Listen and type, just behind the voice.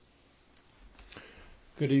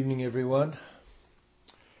Good evening, everyone.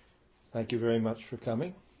 Thank you very much for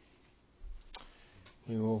coming.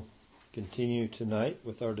 We will continue tonight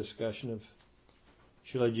with our discussion of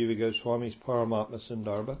Srila Jiva Goswami's Paramatma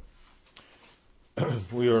Sandarbha.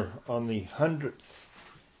 We are on the 100th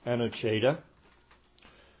Anucheta.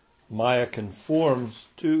 Maya conforms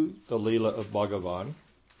to the Leela of Bhagavan,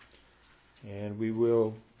 and we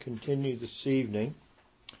will continue this evening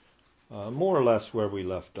more or less where we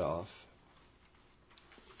left off.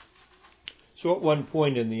 So at one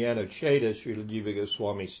point in the Anucheta, Srila Jiva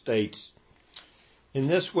Goswami states, "In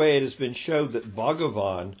this way it has been shown that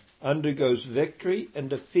Bhagavan undergoes victory and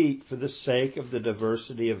defeat for the sake of the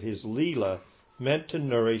diversity of his Leela, meant to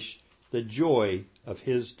nourish the joy of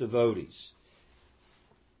his devotees."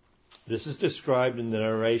 This is described in the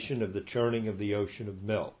narration of the churning of the ocean of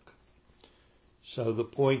milk. So the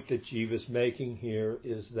point that Jiva is making here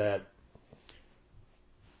is that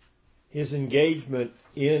his engagement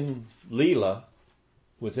in Leela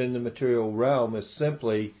within the material realm is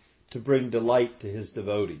simply to bring delight to his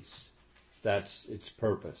devotees. That's its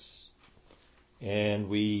purpose. And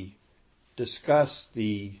we discuss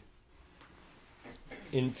the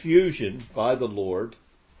infusion by the Lord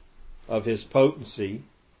of his potency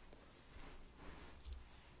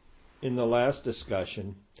in the last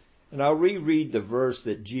discussion. And I'll reread the verse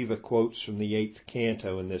that Jiva quotes from the 8th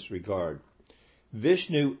canto in this regard.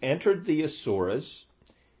 Vishnu entered the Asuras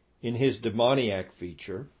in his demoniac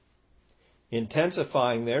feature,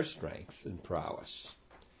 intensifying their strength and prowess.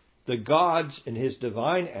 The gods in his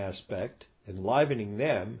divine aspect, enlivening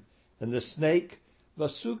them, and the snake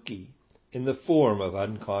Vasuki in the form of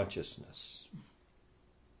unconsciousness.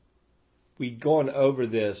 We'd gone over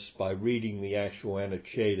this by reading the actual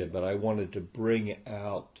Anucheta, but I wanted to bring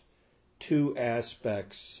out two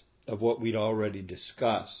aspects of what we'd already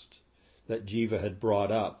discussed that Jiva had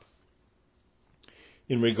brought up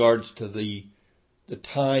in regards to the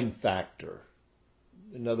time factor.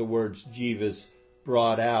 In other words, Jiva's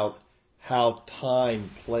brought out how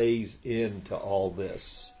time plays into all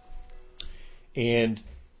this. And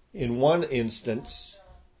in one instance,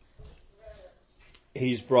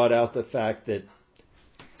 he's brought out the fact that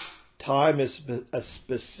time is a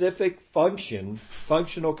specific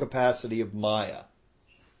functional capacity of Maya.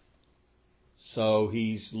 So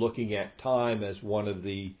he's looking at time as one of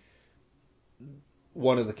the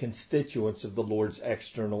constituents of the Lord's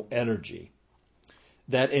external energy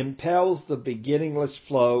that impels the beginningless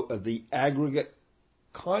flow of the aggregate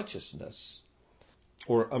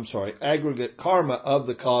aggregate karma of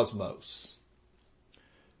the cosmos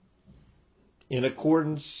in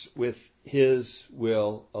accordance with his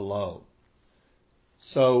will alone.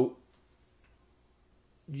 So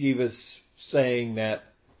Jiva's saying that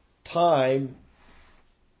time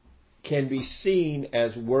can be seen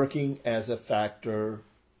as working as a factor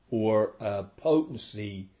or a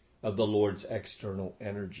potency of the Lord's external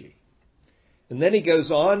energy. And then he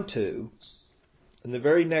goes on to, in the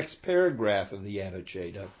very next paragraph of the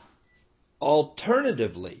Anucheta,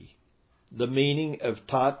 alternatively, the meaning of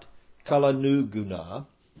Tat Kalanuguna,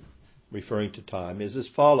 referring to time, is as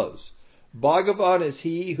follows. Bhagavan is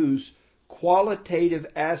he whose qualitative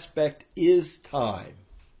aspect is time,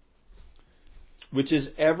 which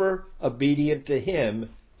is ever obedient to him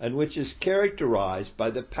and which is characterized by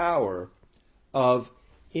the power of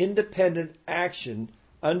independent action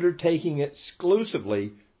undertaking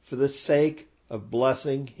exclusively for the sake of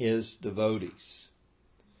blessing his devotees.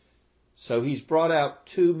 So he's brought out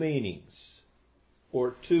two meanings,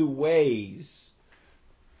 or two ways.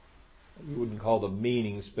 We wouldn't call them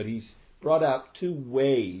meanings, but he's brought out two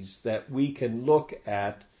ways that we can look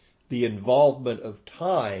at the involvement of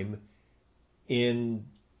time in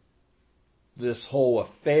this whole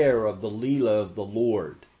affair of the Leela of the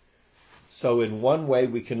Lord. So in one way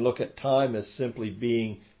we can look at time as simply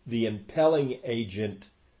being the impelling agent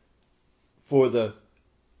for the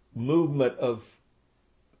movement of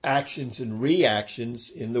actions and reactions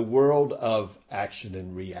in the world of action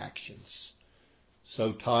and reactions.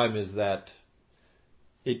 So time is that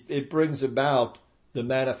it brings about the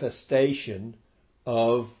manifestation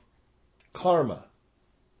of karma,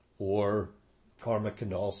 or karma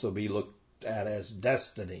can also be looked at as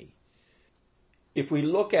destiny. If we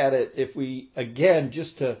look at it, again,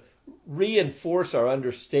 just to reinforce our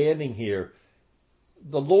understanding here,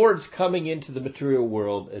 the Lord's coming into the material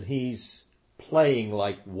world and he's playing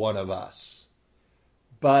like one of us.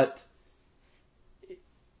 But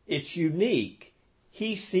it's unique.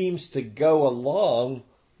 He seems to go along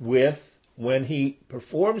with, when he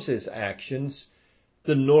performs his actions,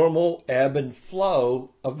 the normal ebb and flow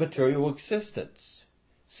of material existence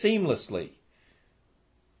seamlessly.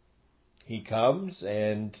 He comes,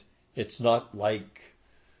 and it's not like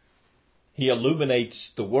he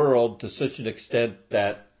illuminates the world to such an extent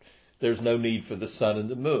that there's no need for the sun and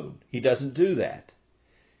the moon. He doesn't do that.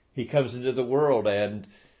 He comes into the world, and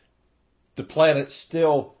the planets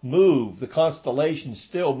still move. The constellations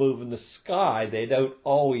still move in the sky. They don't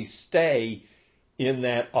always stay in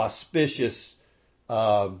that auspicious,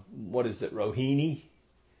 Rohini?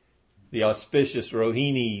 The auspicious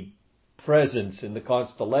Rohini presence in the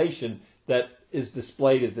constellation that is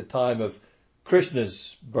displayed at the time of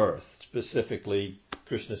Krishna's birth, specifically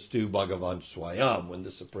Krishnastu Bhagavan Swayam, when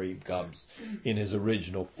the Supreme comes in his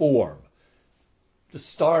original form. The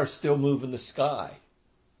stars still move in the sky.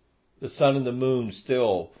 The sun and the moon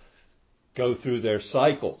still go through their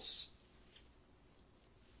cycles.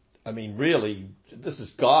 I mean, really, this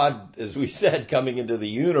is God, as we said, coming into the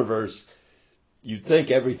universe. You'd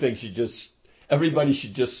think everybody should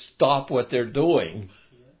just stop what they're doing,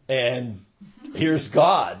 and here's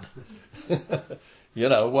God.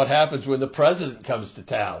 What happens when the president comes to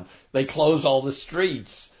town? They close all the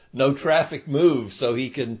streets. No traffic moves so he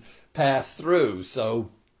can pass through. So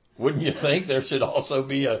wouldn't you think there should also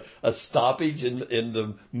be a stoppage in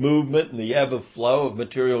the movement and the ebb of flow of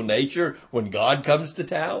material nature when God comes to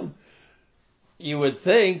town? You would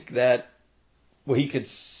think that, well, he could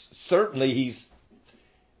certainly,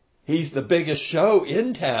 he's the biggest show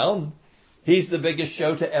in town. He's the biggest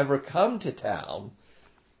show to ever come to town.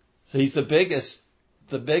 So he's the biggest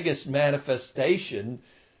manifestation,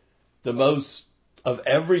 the most of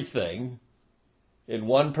everything in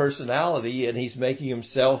one personality, and he's making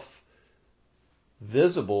himself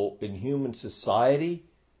visible in human society.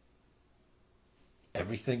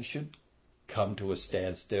 Everything should come to a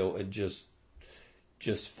standstill and just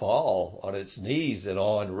fall on its knees in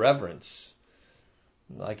awe and reverence.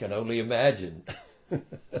 I can only imagine.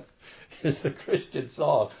 It's a Christian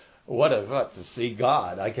song. What to see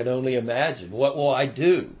God? I can only imagine. What will I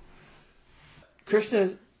do?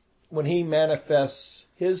 Krishna, when he manifests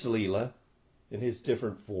his Leela in his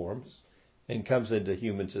different forms and comes into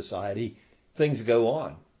human society, things go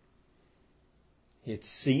on. It's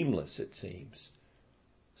seamless, it seems.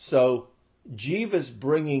 So Jiva's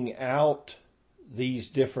bringing out these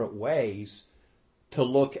different ways to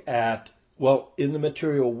look at, well, in the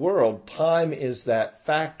material world, time is that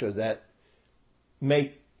factor that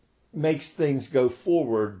makes things go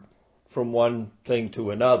forward from one thing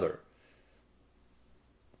to another.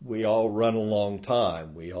 We all run a long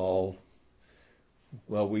time. We run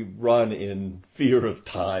in fear of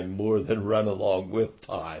time more than run along with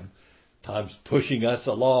time. Time's pushing us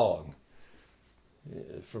along.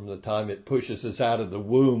 From the time it pushes us out of the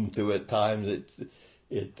womb to at times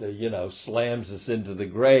it slams us into the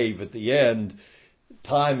grave at the end.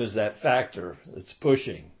 Time is that factor that's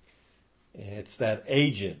pushing. It's that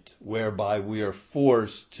agent whereby we are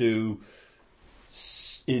forced to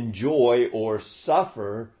enjoy or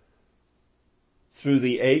suffer through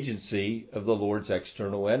the agency of the Lord's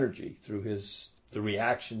external energy, through the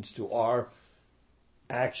reactions to our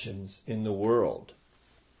actions in the world.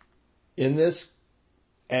 In this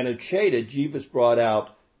Anucheta, Jiva's brought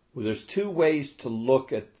out, well, there's two ways to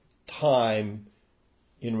look at time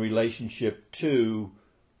in relationship to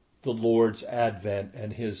the Lord's advent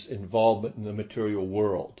and his involvement in the material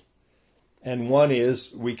world. And one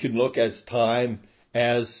is, we can look at time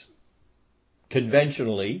as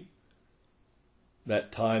conventionally,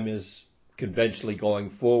 that time is conventionally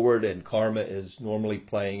going forward and karma is normally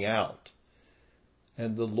playing out.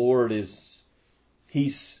 And the Lord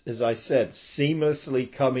he's, as I said,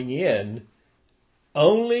 seamlessly coming in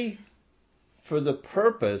only for the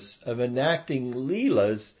purpose of enacting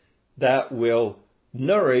Leelas that will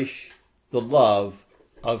nourish the love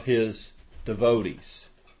of his devotees.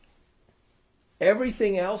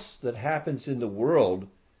 Everything else that happens in the world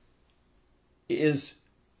is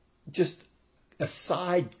just a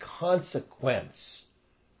side consequence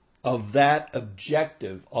of that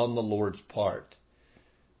objective on the Lord's part.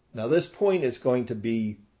 Now, this point is going to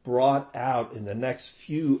be brought out in the next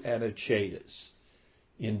few Anuchetas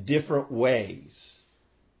in different ways.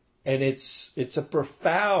 And it's a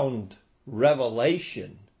profound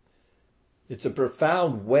revelation. It's a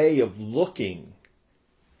profound way of looking.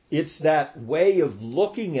 It's that way of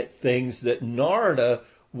looking at things that Narada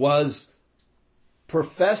was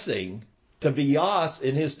professing to Vyas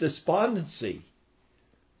in his despondency.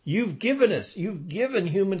 You've given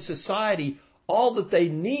human society all that they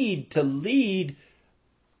need to lead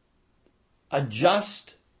a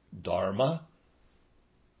just dharma,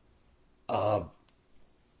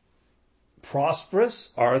 prosperous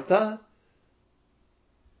artha,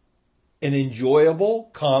 an enjoyable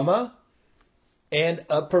kama, and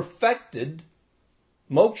a perfected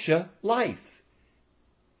moksha life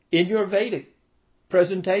in your Vedic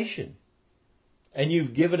presentation. And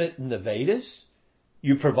you've given it in the Vedas.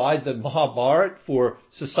 You provide the Mahabharata for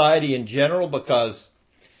society in general because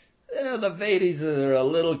the Vedas are a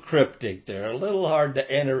little cryptic. They're a little hard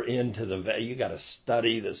to enter into you got to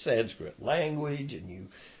study the Sanskrit language, and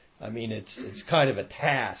it's kind of a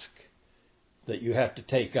task that you have to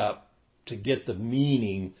take up to get the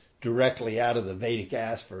meaning directly out of the Vedic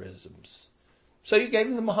aphorisms. So you gave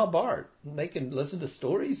them the Mahabharata, and they can listen to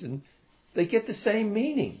stories, and they get the same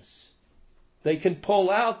meanings. They can pull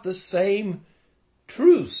out the same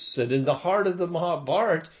truths, and in the heart of the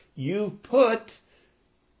Mahabharata, you've put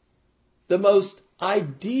the most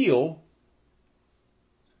ideal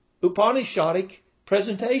Upanishadic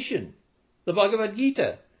presentation, the Bhagavad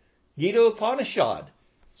Gita, Gita Upanishad.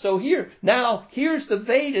 So here's the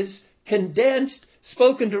Vedas condensed,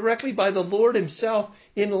 spoken directly by the Lord himself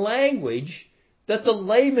in language that the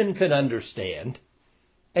layman can understand.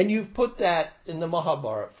 And you've put that in the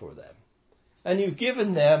Mahabharata for them. And you've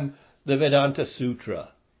given them the Vedanta Sutra.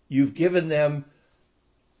 You've given them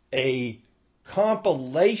a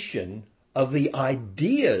compilation of the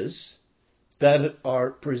ideas that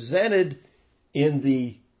are presented in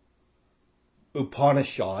the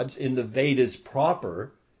Upanishads, in the Vedas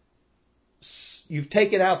proper. You've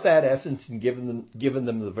taken out that essence and given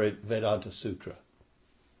them the Vedanta Sutra.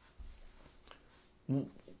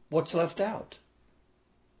 What's left out?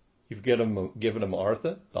 You've given them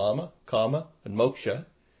Artha, Dhamma, Kama, and Moksha.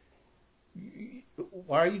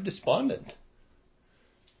 Why are you despondent?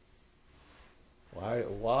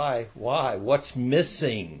 Why? What's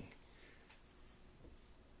missing?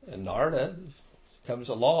 And Narada comes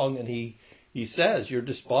along and he says, you're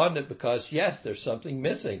despondent because, yes, there's something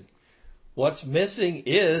missing. What's missing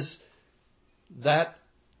is that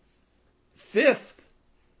fifth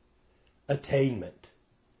attainment,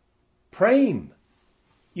 prem.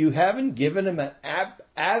 You haven't given them an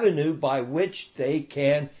avenue by which they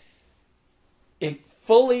can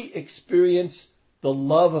fully experience the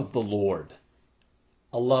love of the Lord,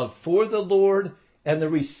 a love for the Lord, and the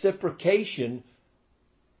reciprocation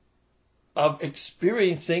of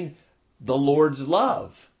experiencing the Lord's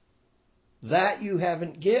love. That you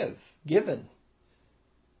haven't given.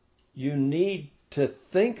 You need to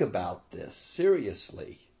think about this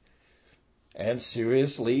seriously. And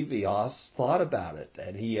seriously, Vyas thought about it,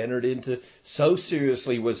 and he entered into, so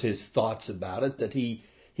seriously was his thoughts about it that he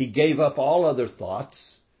gave up all other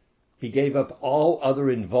thoughts. He gave up all other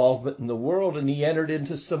involvement in the world, and he entered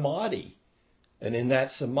into samadhi. And in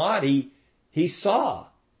that samadhi, he saw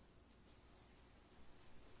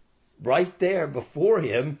right there before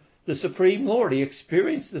him the Supreme Lord. He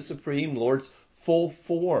experienced the Supreme Lord's full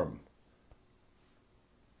form.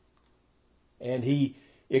 And he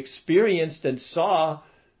experienced and saw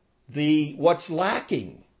what's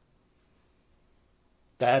lacking.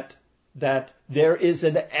 That there is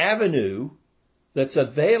an avenue that's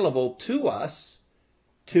available to us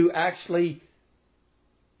to actually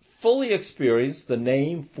fully experience the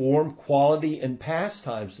name, form, quality, and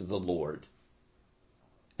pastimes of the Lord.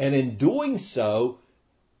 And in doing so,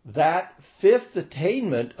 that fifth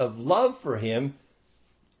attainment of love for him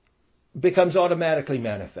becomes automatically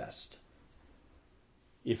manifest.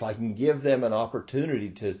 If I can give them an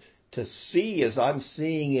opportunity to see, as I'm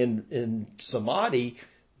seeing in samadhi,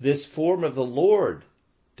 this form of the Lord,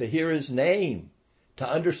 to hear his name, to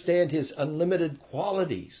understand his unlimited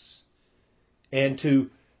qualities, and to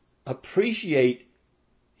appreciate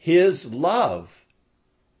his love,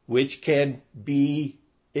 which can be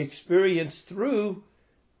experienced through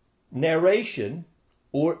narration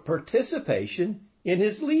or participation in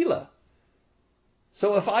his Leela.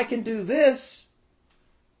 So if I can do this,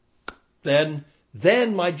 then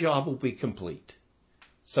my job will be complete.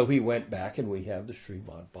 So he went back, and we have the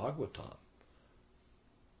Srimad Bhagavatam.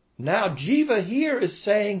 Now Jiva here is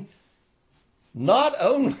saying, not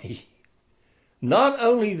only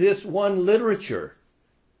this one literature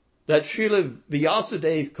that Srila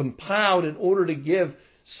Vyasadeva compiled in order to give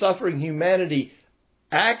suffering humanity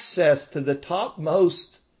access to the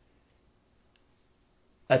topmost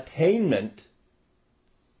attainment,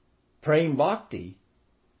 Prem Bhakti,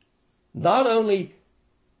 not only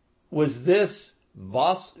was this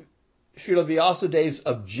Srila Vyasadeva's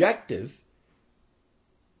objective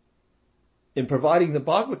in providing the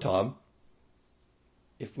Bhagavatam,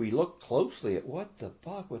 if we look closely at what the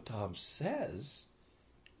Bhagavatam says,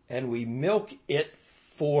 and we milk it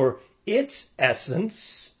for its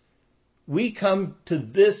essence, we come to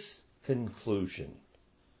this conclusion.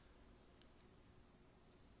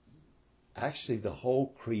 Actually, the whole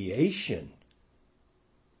creation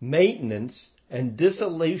maintenance, and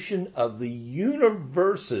dissolution of the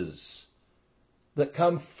universes that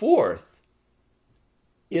come forth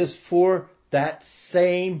is for that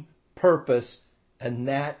same purpose and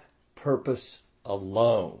that purpose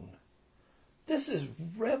alone. This is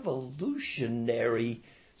revolutionary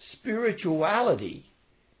spirituality.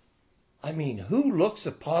 I mean, who looks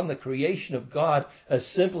upon the creation of God as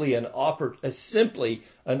simply an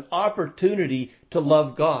opportunity to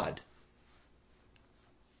love God?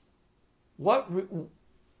 Who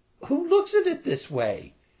looks at it this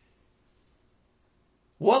way?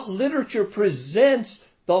 What literature presents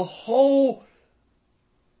the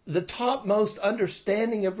topmost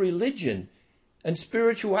understanding of religion and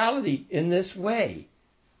spirituality in this way,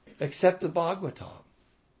 except the Bhagavatam?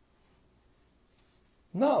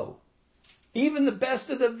 No. Even the best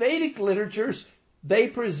of the Vedic literatures, they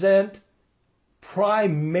present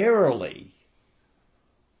primarily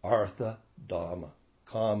Artha, Dhamma,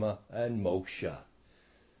 Kama, and Moksha.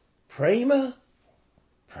 Prema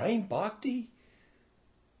Bhakti,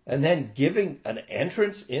 and then giving an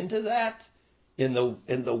entrance into that in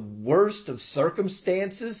the worst of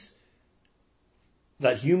circumstances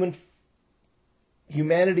that humanity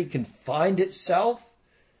can find itself.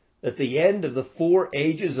 At the end of the 4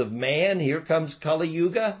 ages of man, here comes Kali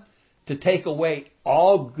Yuga to take away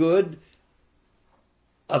all good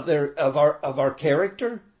of our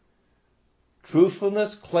character,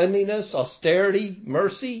 truthfulness, cleanliness, austerity,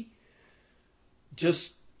 mercy.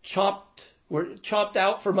 We're chopped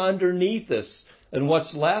out from underneath us, and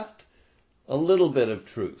what's left? A little bit of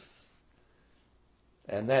truth.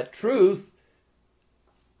 And that truth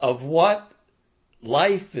of what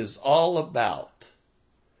life is all about,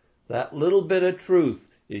 that little bit of truth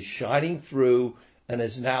is shining through and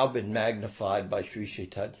has now been magnified by Sri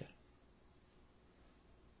Chaitanya.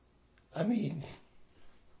 I mean,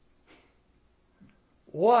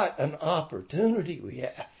 what an opportunity we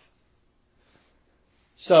have.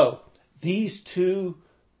 So, this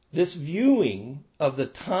viewing of the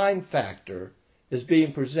time factor is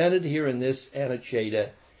being presented here in this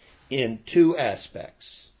Anucheta in 2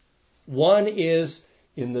 aspects. One is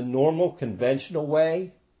in the normal conventional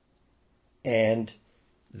way, and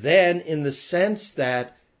then in the sense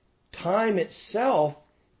that time itself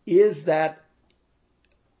is that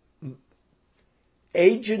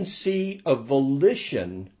agency of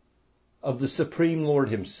volition of the Supreme Lord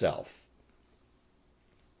himself.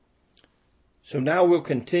 So now we'll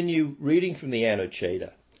continue reading from the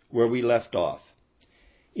Anucheta where we left off.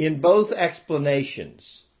 In both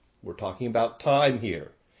explanations, we're talking about time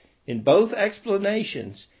here. In both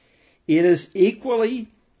explanations, it is equally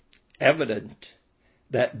evident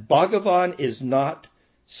that Bhagavan is not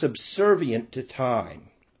subservient to time.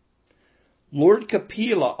 Lord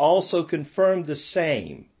Kapila also confirmed the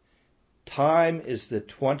same. Time is the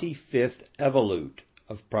 25th evolute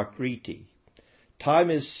of Prakriti. Time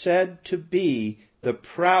is said to be the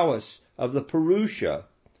prowess of the Purusha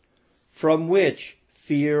from which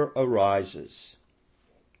fear arises.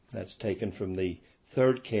 That's taken from the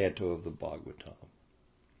 3rd canto of the Bhagavatam.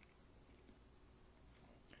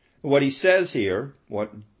 What he says here,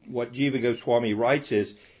 what Jiva Goswami writes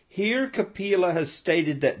is, here Kapila has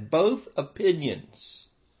stated that both opinions,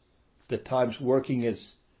 that time's working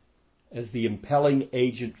as the impelling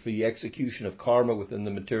agent for the execution of karma within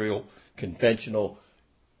the material conventional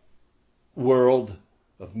world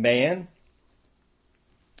of man.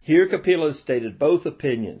 Here Kapila has stated both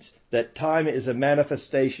opinions, that time is a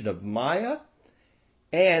manifestation of Maya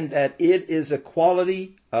and that it is a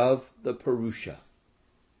quality of the Purusha.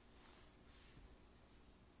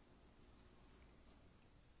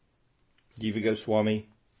 Jiva Goswami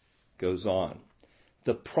goes on.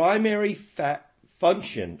 The primary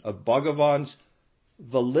function of Bhagavan's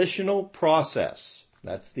volitional process,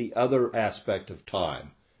 that's the other aspect of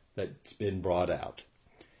time that's been brought out,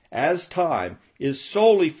 as time is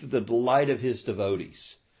solely for the delight of his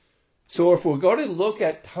devotees. So if we're going to look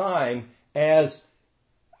at time as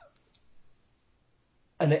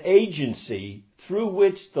an agency through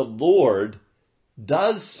which the Lord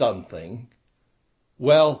does something,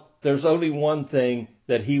 well, there's only one thing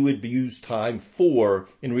that he would use time for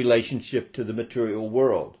in relationship to the material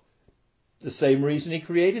world. The same reason he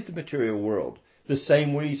created the material world. The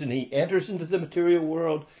same reason he enters into the material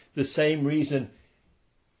world. The same reason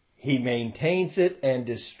he maintains it and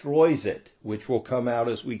destroys it, which will come out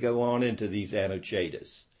as we go on into these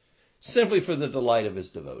Anuchetas. Simply for the delight of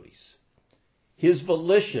his devotees. His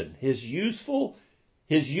volition, his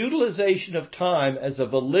utilization of time as a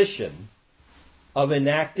volition of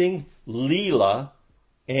enacting Leela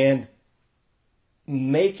and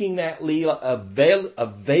making that Leela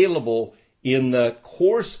available in the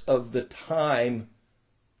course of the time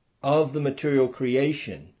of the material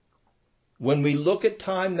creation. When we look at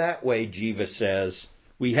time that way, Jiva says,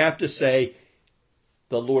 we have to say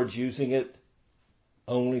the Lord's using it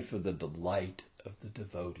only for the delight of the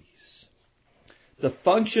devotees. The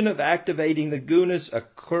function of activating the gunas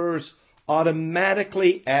occurs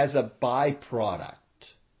automatically as a byproduct,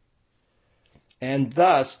 and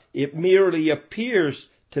thus it merely appears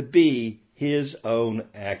to be his own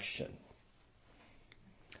action.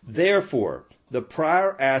 Therefore, the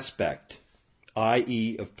prior aspect,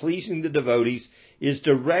 i.e. of pleasing the devotees, is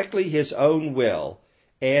directly his own will,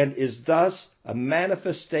 and is thus a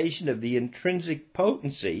manifestation of the intrinsic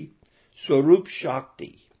potency, Swarup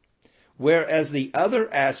Shakti, whereas the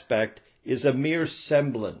other aspect is a mere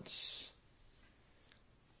semblance,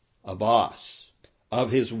 Abhas,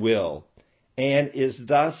 of his will, and is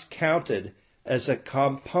thus counted as a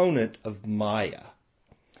component of Maya,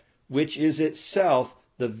 which is itself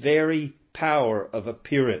the very power of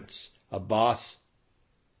appearance, Abhas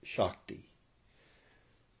Shakti.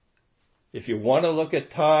 If you want to look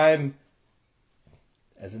at time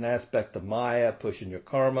as an aspect of Maya, pushing your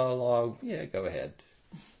karma along, yeah, go ahead.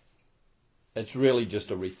 It's really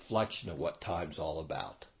just a reflection of what time's all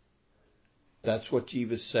about. That's what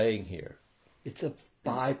Jiva's saying here. It's a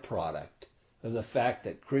byproduct of the fact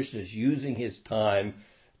that Krishna is using his time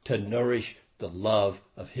to nourish the love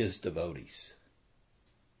of his devotees.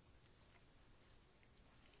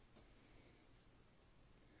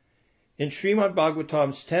 In Srimad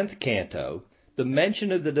Bhagavatam's 10th canto, the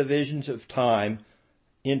mention of the divisions of time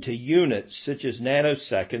into units such as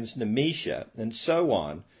nanoseconds, nimisha, and so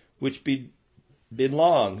on, which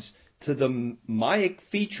belongs to the Mayic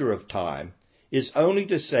feature of time, is only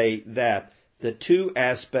to say that the two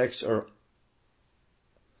aspects are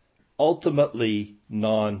ultimately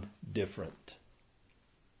non-different.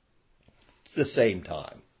 It's the same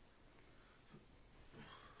time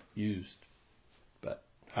used. But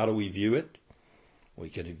how do we view it? We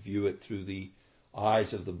can view it through the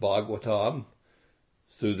eyes of the Bhagavatam,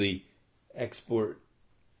 through the export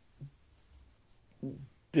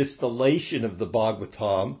distillation of the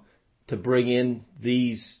Bhagavatam to bring in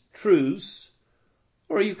these truths,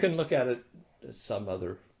 or you can look at it some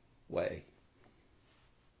other way.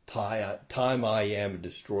 Time I am,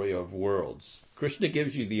 destroyer of worlds. Krishna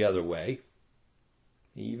gives you the other way.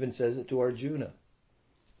 He even says it to Arjuna.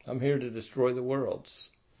 I'm here to destroy the worlds.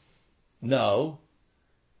 No,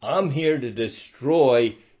 I'm here to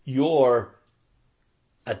destroy your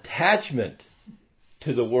attachment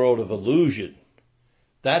to the world of illusion.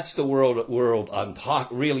 That's the world I'm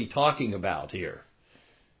really talking about here.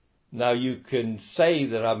 Now you can say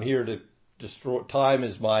that I'm here to destroy, time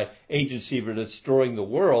is my agency for destroying the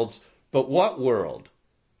worlds, but what world?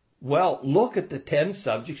 Well, look at the 10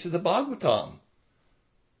 subjects of the Bhagavatam.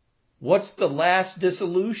 What's the last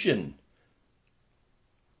dissolution?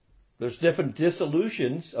 There's different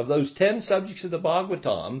dissolutions of those 10 subjects of the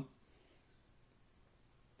Bhagavatam.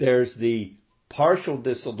 There's the partial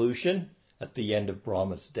dissolution at the end of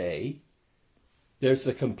Brahma's day. There's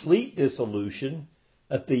the complete dissolution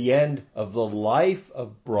at the end of the life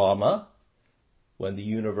of Brahma, when the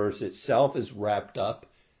universe itself is wrapped up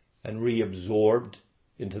and reabsorbed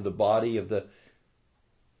into the body of the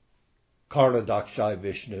Karnadakshay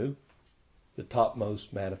Vishnu, the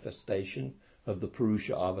topmost manifestation of the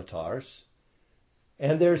Purusha avatars.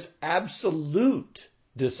 And there's absolute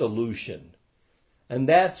dissolution. And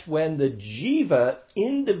that's when the jiva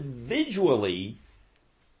individually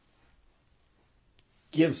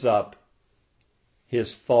gives up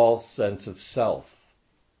his false sense of self.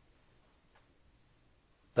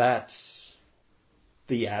 That's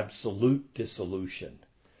the absolute dissolution.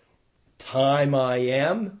 Time I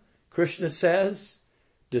am, Krishna says,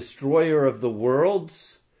 destroyer of the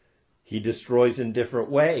worlds. He destroys in different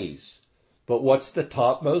ways. But what's the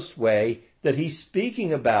topmost way that he's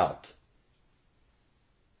speaking about?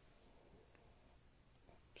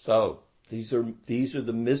 So, these are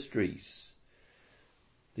the mysteries.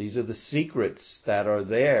 These are the secrets that are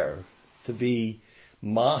there to be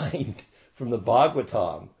mined from the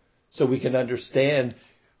Bhagavatam, so we can understand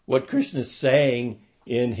what Krishna is saying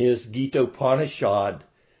in his Gita Upanishad.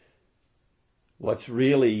 What's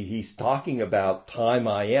really, he's talking about time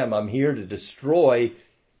I am. I'm here to destroy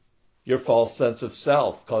your false sense of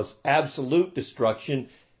self, because absolute destruction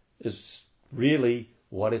is really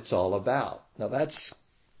what it's all about. Now that's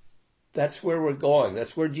where we're going.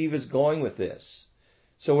 That's where Jiva's going with this.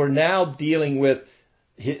 So we're now dealing with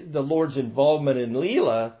the Lord's involvement in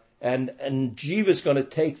Leela, and Jiva's going to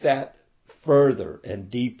take that further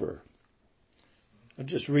and deeper. I'll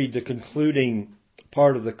just read the concluding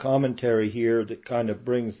part of the commentary here that kind of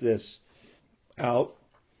brings this out,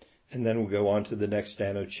 and then we'll go on to the next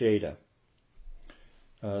Anucheta.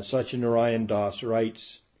 Satyanarayan Das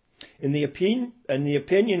writes, in the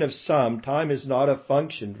opinion of some, time is not a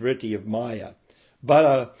function, vritti, of Maya, but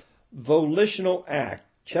a volitional act,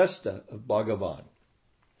 chesta, of Bhagavan.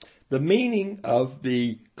 The meaning of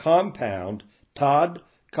the compound tad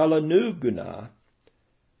kalanuguna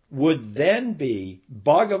would then be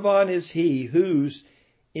Bhagavan is he whose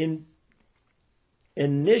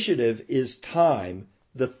initiative is time,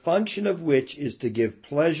 the function of which is to give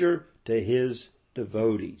pleasure to his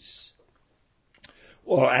devotees.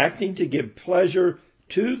 While acting to give pleasure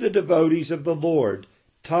to the devotees of the Lord,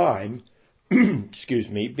 time,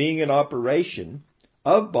 being an operation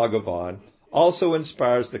of Bhagavan, also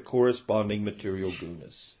inspires the corresponding material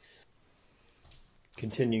gunas.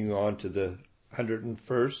 Continuing on to the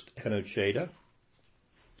 101st Anucheta.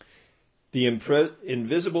 The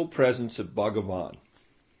invisible presence of Bhagavan.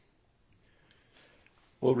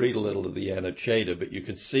 We'll read a little of the Anucheta, but you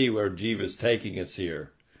can see where Jiva's taking us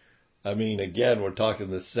here. I mean, again, we're talking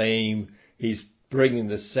the same, he's bringing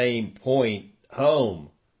the same point home.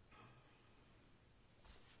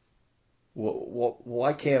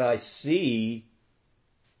 Why can't I see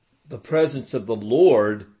the presence of the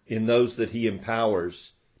Lord in those that he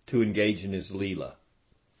empowers to engage in his Leela?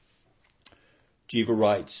 Jiva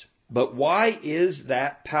writes, but why is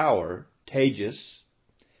that power, Tejas,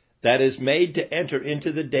 that is made to enter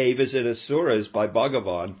into the Devas and Asuras by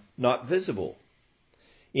Bhagavan, not visible?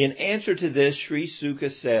 In answer to this, Sri Sukha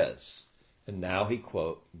says, and now he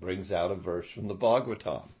brings out a verse from the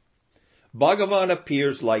Bhagavatam. Bhagavan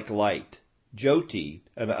appears like light, Jyoti,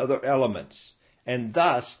 and other elements, and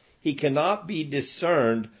thus he cannot be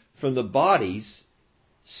discerned from the bodies,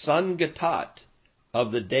 Sangatat,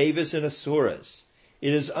 of the Devas and Asuras.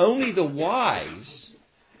 It is only the wise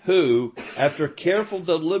who, after careful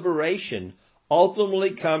deliberation,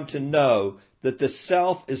 ultimately come to know that the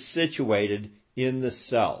self is situated in the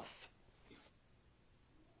self.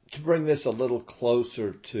 To bring this a little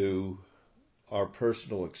closer to our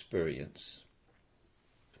personal experience,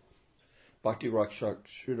 Bhakti Rakshak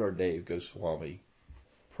Sridhar Dev Goswami,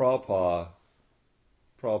 Prabhupada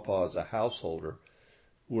as a householder,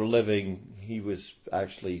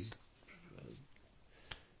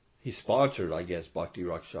 he sponsored, I guess, Bhakti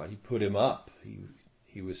Rakshak. He put him up.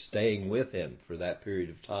 He was staying with him for that period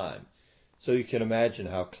of time. So you can imagine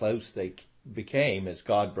how close they became as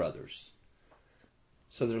godbrothers.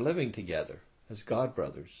 So they're living together as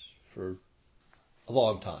godbrothers for a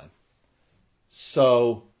long time.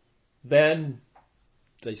 So then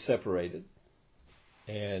they separated,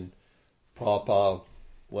 and Prabhupada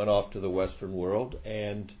went off to the Western world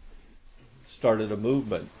and started a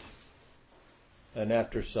movement. And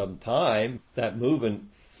after some time, that movement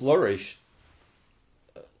flourished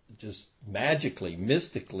just magically,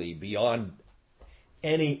 mystically, beyond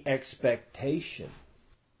any expectation.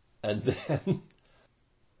 And then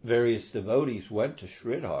various devotees went to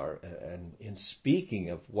Sridhar, and in speaking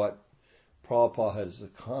of what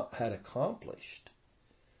Prabhupada had accomplished.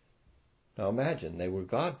 Now imagine, they were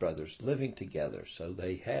godbrothers living together, so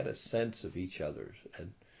they had a sense of each other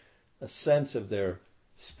and a sense of their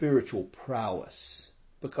spiritual prowess,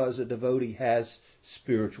 because a devotee has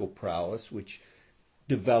spiritual prowess which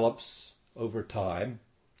develops over time,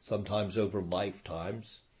 sometimes over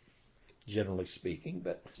lifetimes, generally speaking,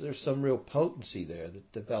 but there's some real potency there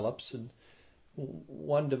that develops, and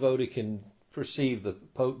one devotee can perceive the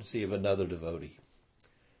potency of another devotee.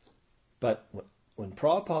 But when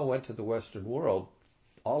Prabhupada went to the Western world,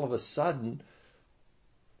 all of a sudden,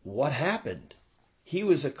 what happened? He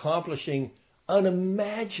was accomplishing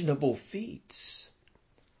unimaginable feats.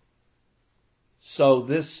 So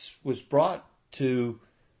this was brought to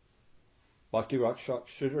Bhakti Rakshak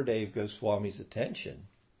Sridhar Dev Goswami's attention,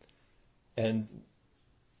 and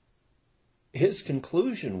his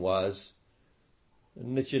conclusion was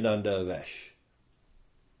Nityananda Avesh.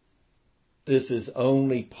 This is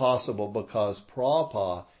only possible because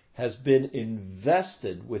Prabhupada has been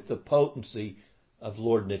invested with the potency of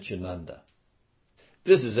Lord Nityananda.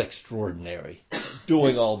 This is extraordinary.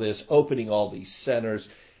 Doing all this, opening all these centers,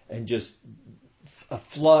 and just a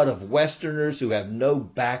flood of Westerners who have no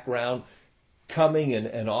background coming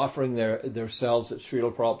and offering themselves at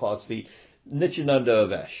Srila Prabhupada's feet. Nityananda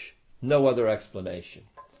Avesh. No other explanation.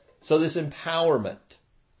 So this empowerment.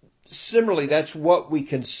 Similarly, that's what we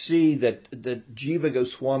can see that Jiva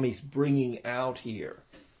Goswami's bringing out here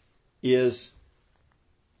is,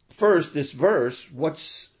 first, this verse,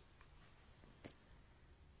 what's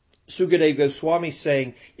Sukadeva Goswami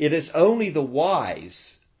saying, it is only the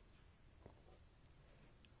wise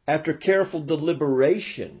after careful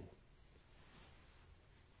deliberation,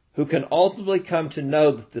 who can ultimately come to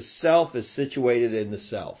know that the self is situated in the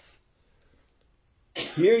self.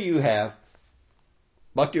 Here you have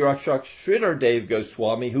Bhakti Rakshak Sridhar Dev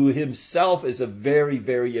Goswami, who himself is a very,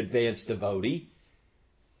 very advanced devotee.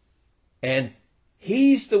 And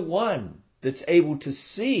he's the one that's able to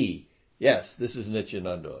see, yes, this is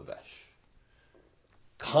Nityananda Avesh.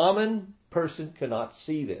 Common person cannot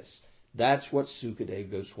see this. That's what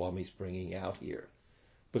Sukadev Goswami is bringing out here.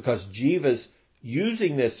 Because Jiva's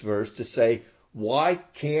using this verse to say, why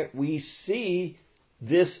can't we see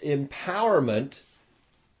this empowerment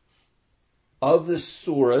of the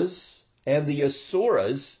Suras and the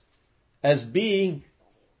Asuras as being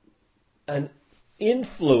an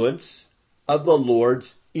influence of the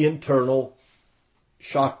Lord's internal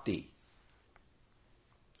Shakti?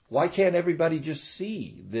 Why can't everybody just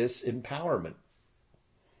see this empowerment?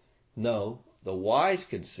 No, the wise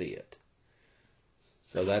can see it.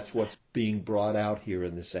 So that's what's being brought out here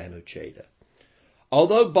in this Anucheta.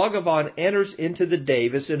 Although Bhagavan enters into the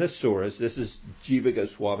Devas and Asuras, this is Jiva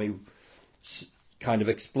Goswami kind of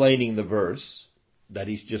explaining the verse that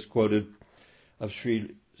he's just quoted of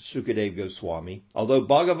Sri Sukadev Goswami. Although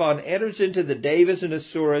Bhagavan enters into the Devas and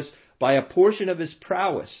Asuras by a portion of his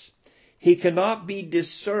prowess, he cannot be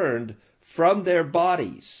discerned from their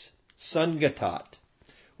bodies, sangatat,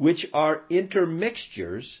 which are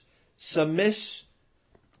intermixtures,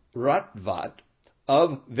 samisratvat,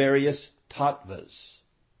 of various tattvas,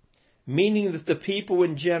 meaning that the people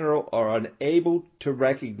in general are unable to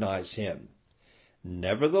recognize him.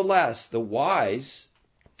 Nevertheless, the wise,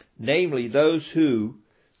 namely those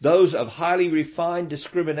of highly refined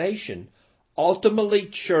discrimination, ultimately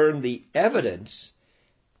churn the evidence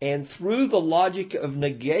and through the logic of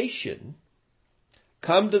negation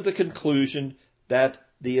come to the conclusion that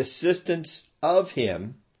the assistance of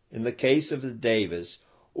him, in the case of the Devas,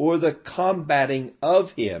 or the combating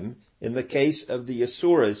of him, in the case of the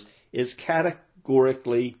Asuras, is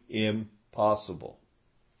categorically impossible.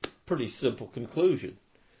 Pretty simple conclusion.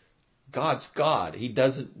 God's God. He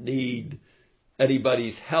doesn't need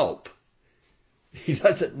anybody's help. He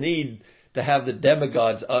doesn't need to have the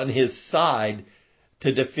demigods on his side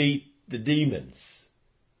to defeat the demons.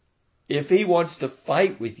 If he wants to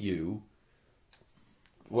fight with you,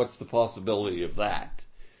 what's the possibility of that?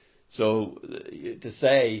 So to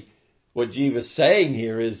say what Jiva's saying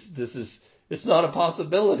here is it's not a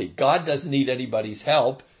possibility. God doesn't need anybody's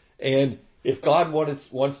help, and if God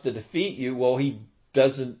wants to defeat you, well, he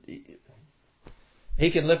doesn't. He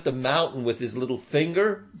can lift a mountain with his little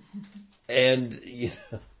finger, and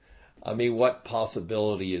what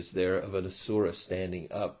possibility is there of an Asura standing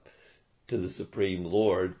up to the Supreme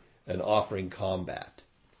Lord and offering combat?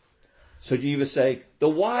 So Jiva say the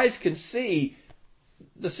wise can see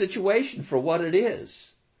the situation for what it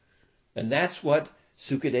is, and that's what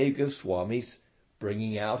Sukadev Goswami's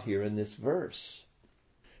bringing out here in this verse.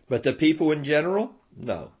 But the people in general,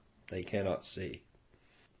 no, they cannot see.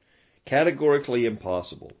 Categorically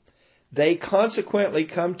impossible. They consequently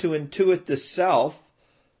come to intuit the self,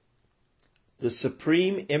 the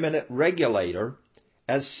supreme immanent regulator,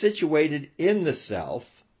 as situated in the self,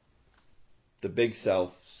 the big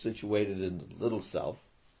self situated in the little self,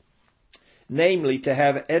 namely to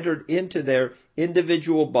have entered into their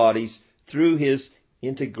individual bodies through his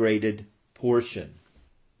integrated portion.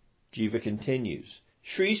 Jiva continues.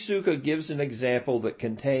 Sri Sukha gives an example that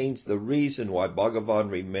contains the reason why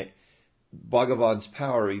Bhagavan's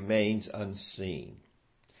power remains unseen.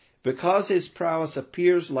 Because his prowess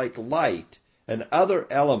appears like light and other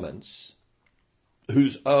elements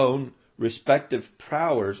whose own respective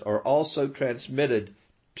powers are also transmitted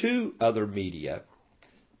to other media,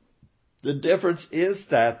 the difference is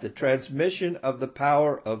that the transmission of the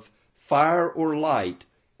power of fire or light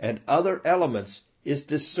and other elements is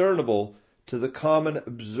discernible to the common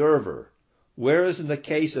observer, whereas in the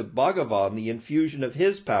case of Bhagavan, the infusion of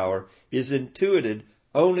his power is intuited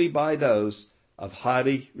only by those of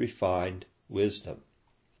highly refined wisdom.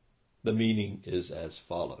 The meaning is as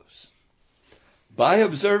follows. By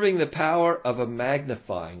observing the power of a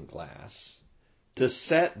magnifying glass to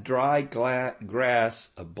set dry grass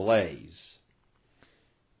ablaze.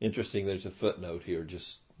 Interesting, there's a footnote here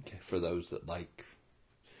just for those that like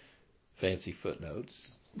fancy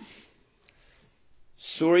footnotes.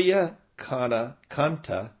 Surya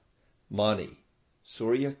Kanta Mani.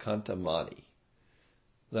 Surya Kanta Mani.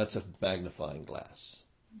 That's a magnifying glass.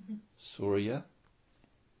 Surya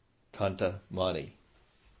Kanta Mani.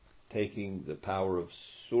 Taking the power of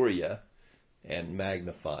Surya and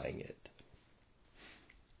magnifying it.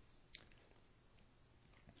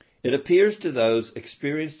 It appears to those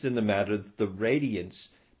experienced in the matter that the radiance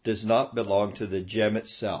does not belong to the gem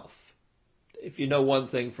itself. If you know one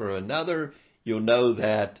thing from another, you'll know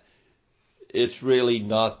that it's really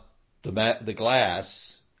not the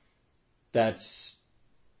glass that's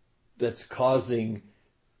causing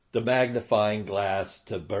the magnifying glass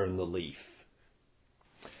to burn the leaf,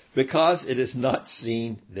 because it is not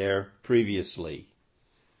seen there previously.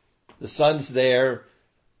 The sun's there,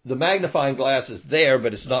 the magnifying glass is there,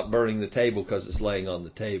 but it's not burning the table because it's laying on the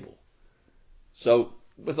table. So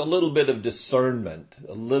with a little bit of discernment,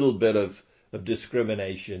 a little bit of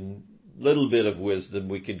discrimination, little bit of wisdom,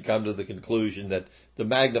 we can come to the conclusion that the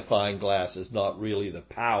magnifying glass is not really the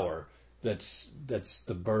power that's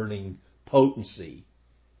the burning potency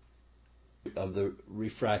of the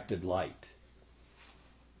refracted light.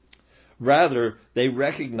 Rather, they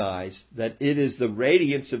recognize that it is the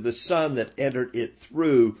radiance of the sun that entered it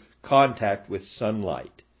through contact with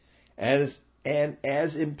sunlight. And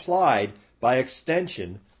as implied by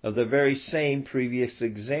extension of the very same previous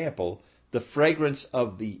example, the fragrance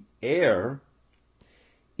of the air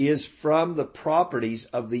is from the properties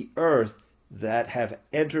of the earth that have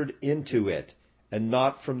entered into it, and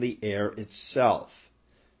not from the air itself.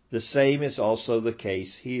 The same is also the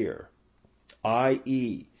case here,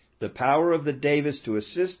 i.e., the power of the Devas to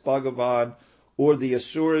assist Bhagavan or the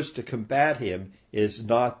Asuras to combat him is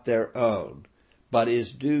not their own, but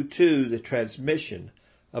is due to the transmission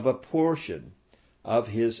of a portion of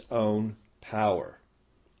his own power.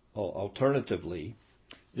 Alternatively,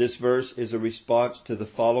 this verse is a response to the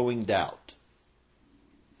following doubt.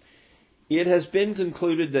 It has been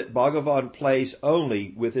concluded that Bhagavan plays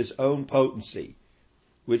only with his own potency,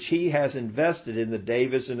 which he has invested in the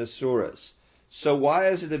Devas and Asuras. So why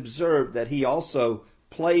is it observed that he also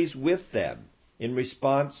plays with them? In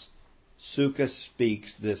response, Sukha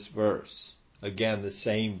speaks this verse. Again, the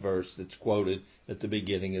same verse that's quoted at the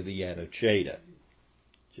beginning of the Anucheta.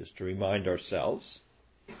 Just to remind ourselves,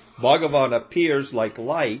 Bhagavan appears like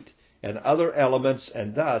light and other elements,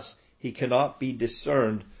 and thus he cannot be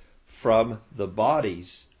discerned from the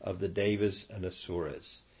bodies of the Devas and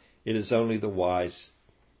Asuras. It is only the wise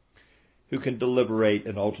who can deliberate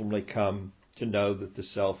and ultimately come to know that the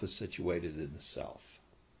self is situated in the self.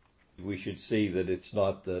 We should see that it's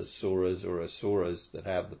not the Suras or Asuras that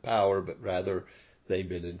have the power, but rather they've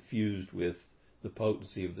been infused with the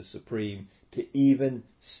potency of the Supreme to even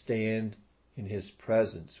stand in his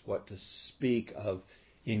presence, what to speak of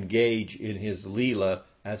engage in his Leela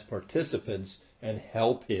as participants and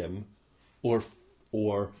help him or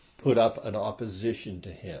put up an opposition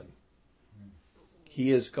to him.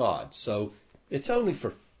 He is God. So it's only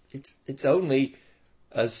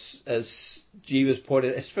as Jiva's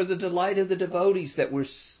pointed, it's for the delight of the devotees that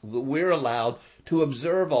we're allowed to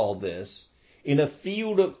observe all this in a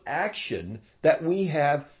field of action that we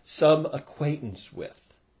have some acquaintance with.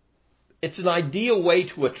 It's an ideal way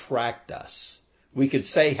to attract us. We could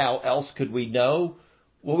say, how else could we know?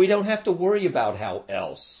 Well, we don't have to worry about how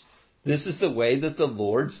else. This is the way that the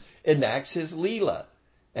Lord enacts his Leela.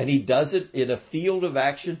 And he does it in a field of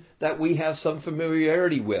action that we have some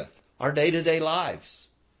familiarity with, our day-to-day lives.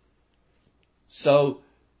 So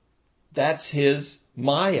that's his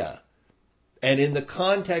Maya. And in the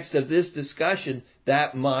context of this discussion,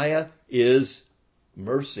 that Maya is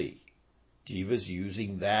mercy. Jiva's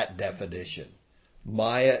using that definition.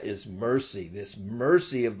 Maya is mercy, this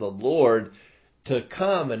mercy of the Lord to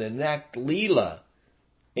come and enact Leela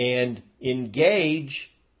and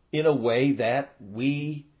engage in a way that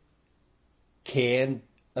we can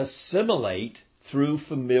assimilate through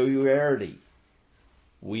familiarity.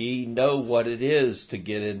 We know what it is to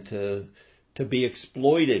get into, to be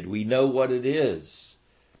exploited. We know what it is.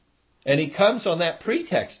 And he comes on that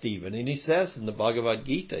pretext even, and he says in the Bhagavad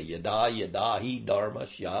Gita, Yada yada hi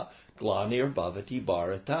dharmasya glanir bhavati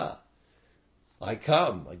bharata. I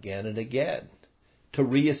come again and again to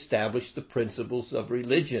reestablish the principles of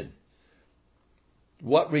religion.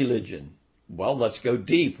 What religion? Well, let's go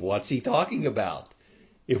deep. What's he talking about?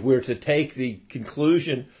 If we're to take the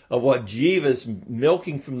conclusion of what Jiva's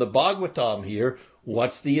milking from the Bhagavatam here,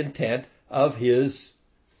 what's the intent of his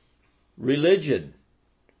religion?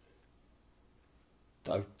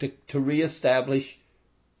 To reestablish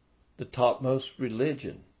the topmost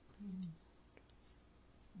religion.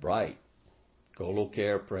 Right.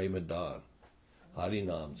 Golokare Premadan.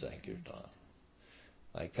 Harinam Sankirtan.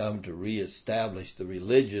 I come to reestablish the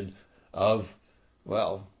religion of,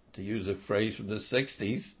 well, to use a phrase from the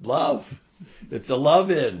 60s, love. It's a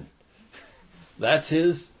love-in. That's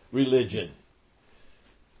his religion.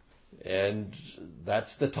 And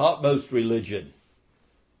that's the topmost religion.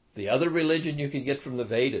 The other religion you can get from the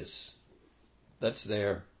Vedas. That's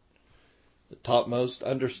there. The topmost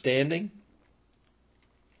understanding,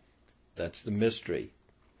 that's the mystery.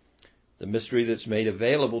 The mystery that's made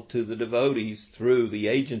available to the devotees through the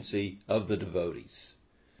agency of the devotees.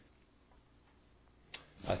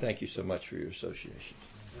 I thank you so much for your association.